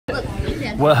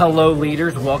Well, hello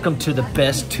leaders. Welcome to the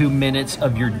best 2 minutes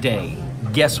of your day.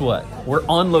 Guess what? We're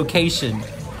on location.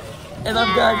 And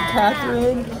I've got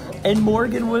Catherine and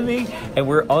Morgan with me. And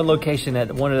we're on location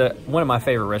at one of my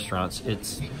favorite restaurants.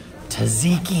 It's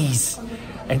Taziki's.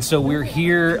 And so we're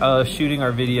here shooting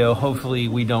our video. Hopefully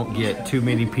we don't get too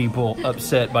many people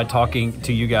upset by talking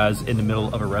to you guys in the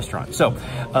middle of a restaurant. So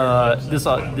this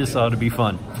ought to be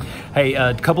fun. Hey,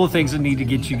 a couple of things I need to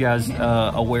get you guys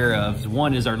aware of.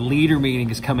 One is our leader meeting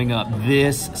is coming up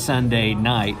this Sunday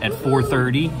night at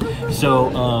 4:30.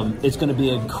 So it's going to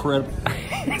be incredible.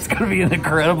 It's going to be an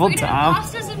incredible time.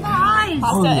 Pastas and pies.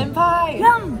 Pasta and pie.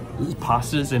 Yum.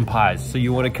 Pastas and pies. So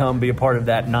you want to come be a part of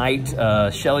that night.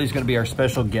 Shelly's going to be our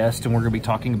special guest, and we're going to be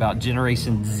talking about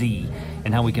Generation Z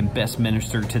and how we can best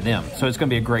minister to them. So it's going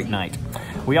to be a great night.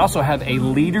 We also have a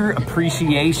leader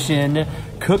appreciation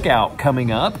cookout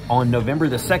coming up on November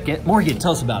the 2nd. Morgan,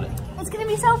 tell us about it. It's going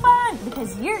to be so fun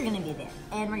because you're going to be there.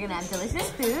 And we're going to have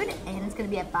delicious food, and it's going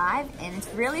to be at 5, and it's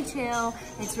really chill.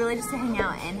 It's really just to hang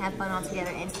out and have fun all together,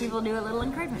 and people do a little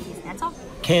encouragement piece. That's all.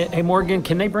 Hey, Morgan,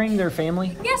 can they bring their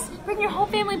family? Yes, bring your whole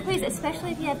family, please,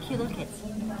 especially if you have cute little kids.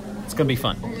 It's going to be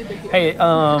fun. Hey,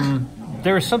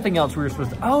 there was something else we were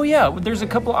supposed to... Oh, yeah, there's a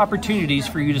couple opportunities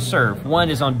for you to serve. One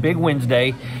is on Big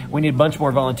Wednesday. We need a bunch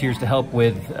more volunteers to help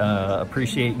with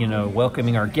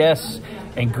welcoming our guests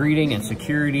and greeting and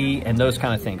security and those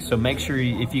kind of things. So make sure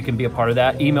if you can be a part of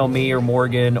that, email me or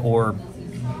Morgan or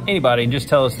anybody and just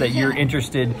tell us that you're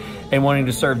interested in wanting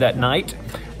to serve that night.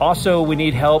 Also, we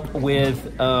need help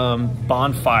with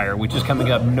Bonfire, which is coming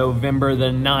up November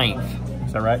the 9th.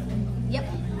 Is that right? Yep.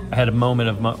 I had a moment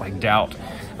of doubt.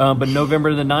 But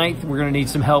November the 9th, we're going to need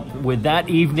some help with that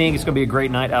evening. It's going to be a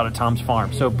great night out at Tom's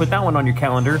Farm. So put that one on your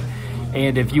calendar.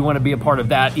 And if you want to be a part of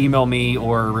that, email me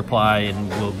or reply and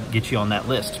we'll get you on that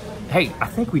list. Hey, I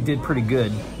think we did pretty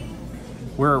good.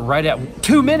 We're right at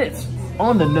 2 minutes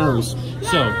on the nose.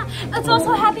 Yeah. So It's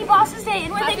also Happy Bosses Day,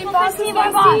 and we're thankful for Steve,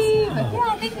 our boss.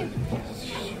 Yeah, thank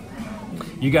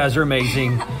you. You guys are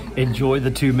amazing. Enjoy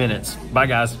the 2 minutes. Bye,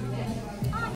 guys.